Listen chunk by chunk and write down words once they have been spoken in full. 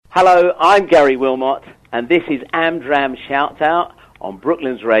Hello, I'm Gary Wilmot, and this is Amdram Shout Out on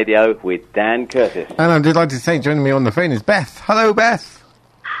Brooklands Radio with Dan Curtis. And I'm delighted to say joining me on the phone is Beth. Hello, Beth.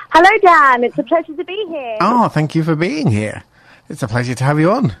 Hello, Dan. It's a pleasure to be here. Oh, thank you for being here. It's a pleasure to have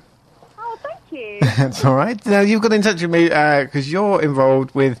you on. Oh, thank you. That's all right. Now, you've got in touch with me because you're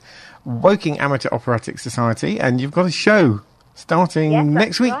involved with Woking Amateur Operatic Society, and you've got a show starting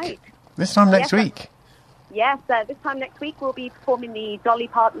next week. Right. This time next week. Yes, this time next week we'll be performing the Dolly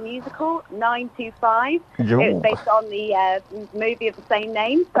Parton musical, 925. Yo. It's based on the movie of the same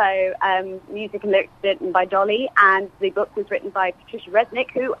name, so music and lyrics written by Dolly, and the book was written by Patricia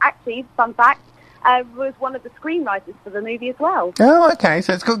Resnick, who actually, fun fact, was one of the screenwriters for the movie as well. Oh, okay,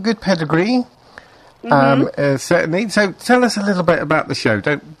 so it's got good pedigree. Certainly. So tell us a little bit about the show.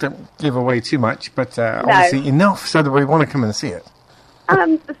 Don't give away too much, but obviously enough so that we want to come and see it.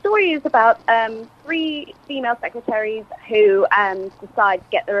 The story is about 3 female secretaries who decide to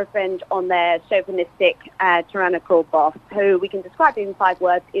get their revenge on their chauvinistic, tyrannical boss, who we can describe in 5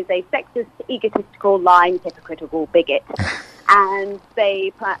 words, is a sexist, egotistical, lying, hypocritical bigot. And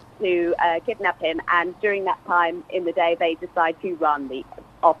they plan to kidnap him, and during that time in the day, they decide to run the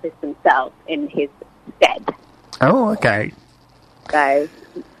office themselves in his stead. Oh, okay. So,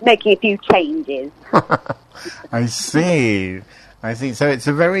 making a few changes. I see. So it's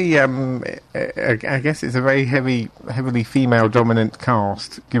a very, I guess it's a very heavily female-dominant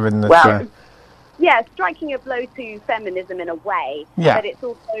cast, given that... striking a blow to feminism in a way, but it's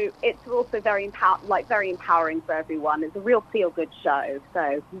also very empowering for everyone. It's a real feel-good show,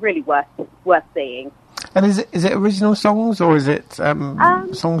 so really worth seeing. And is it original songs, or is it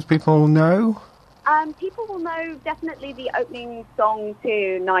songs people know? People will know definitely the opening song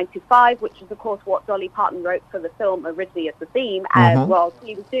to 925, which is, of course, what Dolly Parton wrote for the film originally as the theme. While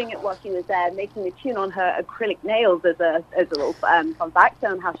she was doing it while she was making the tune on her acrylic nails as a little fun fact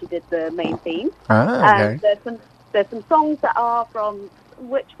on how she did the main theme. Okay. There's some songs that are from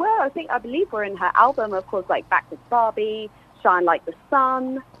I believe were in her album, of course, like Back with Barbie, Shine Like the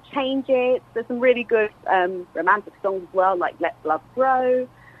Sun, Change It. There's some really good romantic songs as well, like Let Love Grow.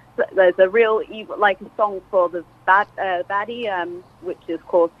 There's a real a song for the baddie, which is, of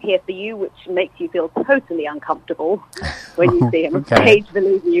course, Here For You, which makes you feel totally uncomfortable when you see him on stage,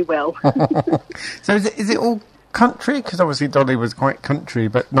 believe me, you will. So is it all country? Because obviously Dolly was quite country,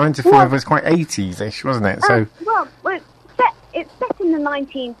 but 925 was quite 80s-ish, wasn't it? So it's set in the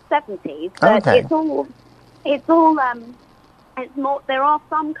 1970s, but it's all it's more. There are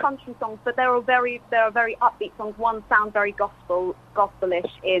some country songs, but there are very upbeat songs. One sounds very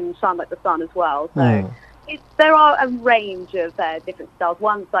gospelish in "Shine Like the Sun" as well. So there are a range of different styles.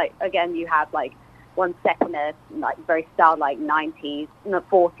 One's you have one set in a very style 90s,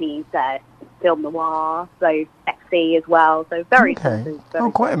 40s film noir, so sexy as well. So very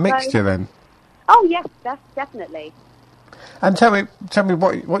quite a mixture then. Oh yes, definitely. And tell me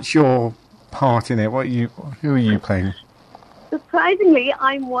what's your part in it? Who are you playing? Surprisingly,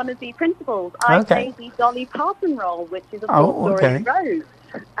 I'm one of the principals. I play the Dolly Parton role, which is, of course, Dory Rose.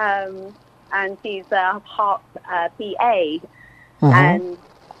 And she's Hart's PA. And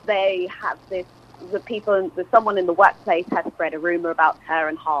they have someone in the workplace has spread a rumour about her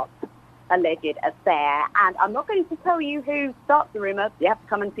and Hart's alleged affair. And I'm not going to tell you who starts the rumour. You have to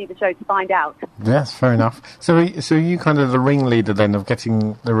come and see the show to find out. Yes, fair enough. So are you kind of the ringleader then of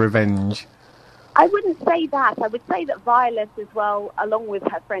getting the revenge? I wouldn't say that. I would say that Violet as well, along with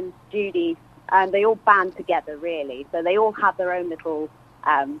her friend Judy, they all band together, really. So they all have their own little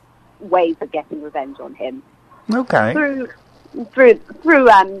ways of getting revenge on him. Okay. Through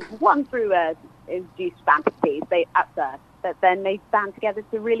induced fantasies at first, but then they band together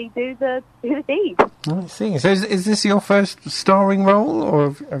to really do the deed. I see. So is this your first starring role,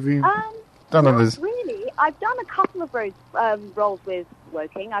 or have you done others? Not really. I've done a couple of roles with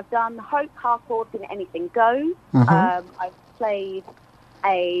Woking. I've done Hope Harcourt in Anything Goes. I've played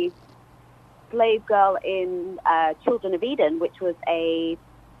a slave girl in Children of Eden, which was a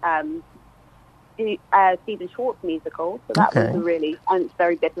Stephen Schwartz musical. So that was and it's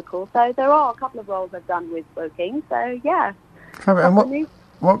very biblical. So there are a couple of roles I've done with Woking. So yeah. And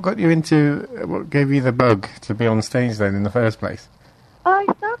what got you what gave you the bug to be on stage then in the first place? I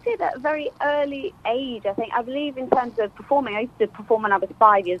started at a very early age, I think. I believe in terms of performing, I used to perform when I was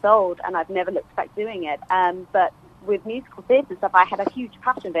 5 years old, and I've never looked back doing it. But with musical theatre and stuff, I had a huge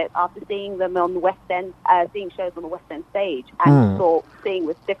passion for it after seeing them on the West End, seeing shows on the West End stage, and seeing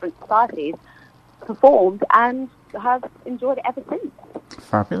with different societies performed, and have enjoyed it ever since.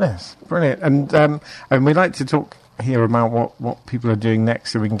 Fabulous. Brilliant. And we like to talk hear about what people are doing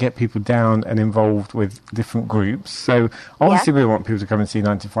next, so we can get people down and involved with different groups. So obviously we want people to come and see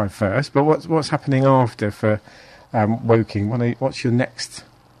 95 first, but what's happening after for Woking? What's your next?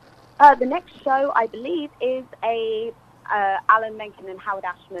 The next show, I believe, is a Alan Menken and Howard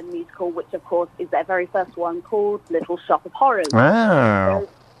Ashman musical, which of course is their very first one, called Little Shop of Horrors. Wow.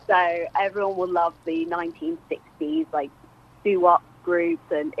 So everyone will love the 1960s, like, doo-wop groups,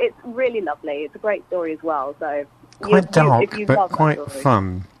 and it's really lovely. It's a great story as well. So quite dark, but quite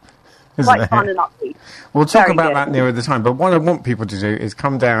fun. Quite fun and upbeat. We'll talk about that nearer the time, but what I want people to do is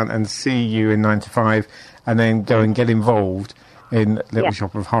come down and see you in 95 and then go and get involved in Little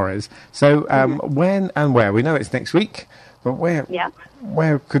Shop of Horrors. So when and where? We know it's next week, but where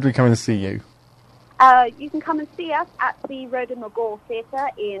could we come and see you? You can come and see us at the Rhoda McGaw Theatre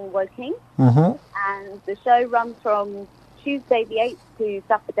in Woking. And the show runs from Tuesday the 8th to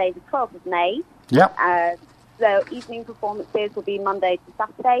Saturday the 12th of May. Yep. So evening performances will be Monday to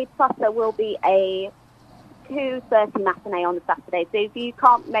Saturday, plus there will be a 2:30 matinee on the Saturday. So if you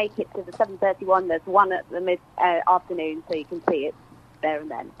can't make it to the 7:30 one, there's one at the mid-afternoon, so you can see it there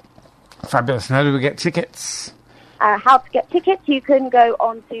and then. Fabulous. And how do we get tickets? How to get tickets, you can go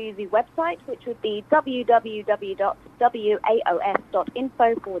onto the website, which would be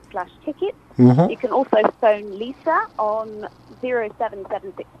www.waos.info/tickets. You can also phone Lisa on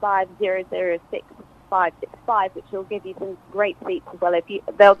 07765 006 which will give you some great seats as well.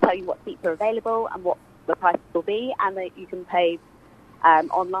 They'll tell you what seats are available and what the prices will be, and that you can pay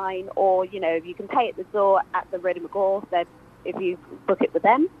online, or you can pay at the door at the Rhoda McGaw. If you book it with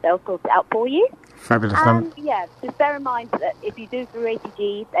them, they'll sort it out for you. Fabulous. Just bear in mind that if you do through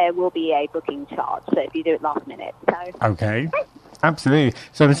ATG, there will be a booking charge. So if you do it last minute, okay. Absolutely.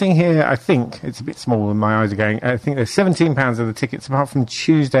 So I'm seeing here, I think it's a bit small and my eyes are going. I think there's £17 of the tickets, apart from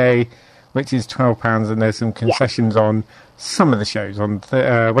Tuesday, which is £12, and there's some concessions on some of the shows, on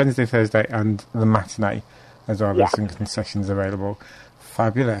Wednesday, Thursday, and the matinee as well. There's some concessions available.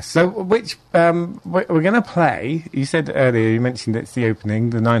 Fabulous. So which we're going to play, you said earlier, you mentioned it's the opening,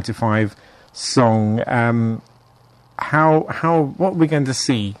 the 9 to 5 song. What are we going to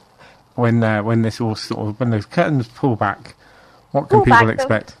see when this all when those curtains pull back? What can people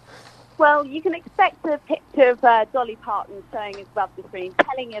expect? Well, you can expect a picture of Dolly Parton showing above the screen,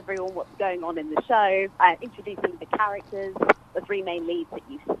 telling everyone what's going on in the show, introducing the characters, the three main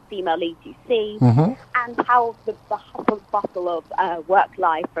female leads you see, and how the hustle and bustle of work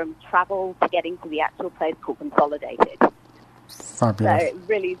life, from travel to getting to the actual place called Consolidated. Fabulous. So it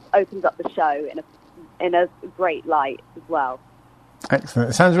really opens up the show in a great light as well. Excellent.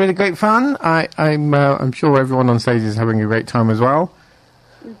 It sounds really great fun. I'm sure everyone on stage is having a great time as well.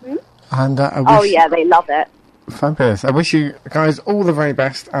 And they love it. Fabulous. I wish you guys all the very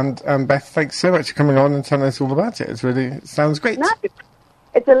best. And Beth, thanks so much for coming on and telling us all about it. It sounds great. No,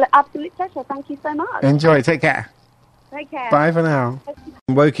 it's an absolute pleasure. Thank you so much. Enjoy. Take care. Take care. Bye for now.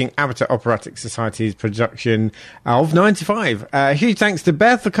 Woking Amateur Operatic Society's production of 95. Huge thanks to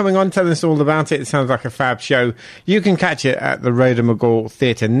Beth for coming on, telling us all about it. It sounds like a fab show. You can catch it at the Rhoda McGaw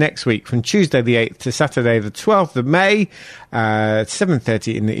Theatre next week from Tuesday the 8th to Saturday the 12th of May,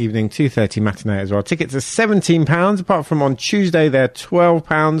 7:30 in the evening, 2:30 matinee as well. Tickets are £17, apart from on Tuesday they're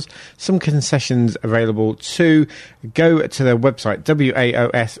 £12. Some concessions available too. Go to their website,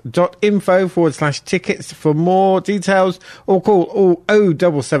 waos.info/tickets for more details, or call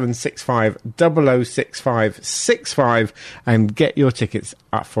 07765 006565 and get your tickets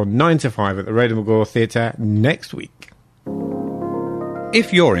up for 9 to 5 at the Rhoda McGaw Theatre next week.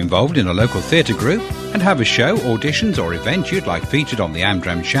 If you're involved in a local theatre group and have a show, auditions or event you'd like featured on the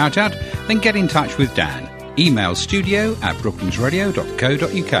Amdram Shoutout, then get in touch with Dan. Email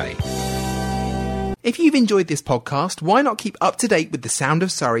studio@brooklandsradio.co.uk. If you've enjoyed this podcast, why not keep up to date with the sound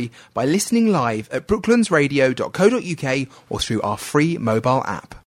of Surrey by listening live at brooklandsradio.co.uk or through our free mobile app.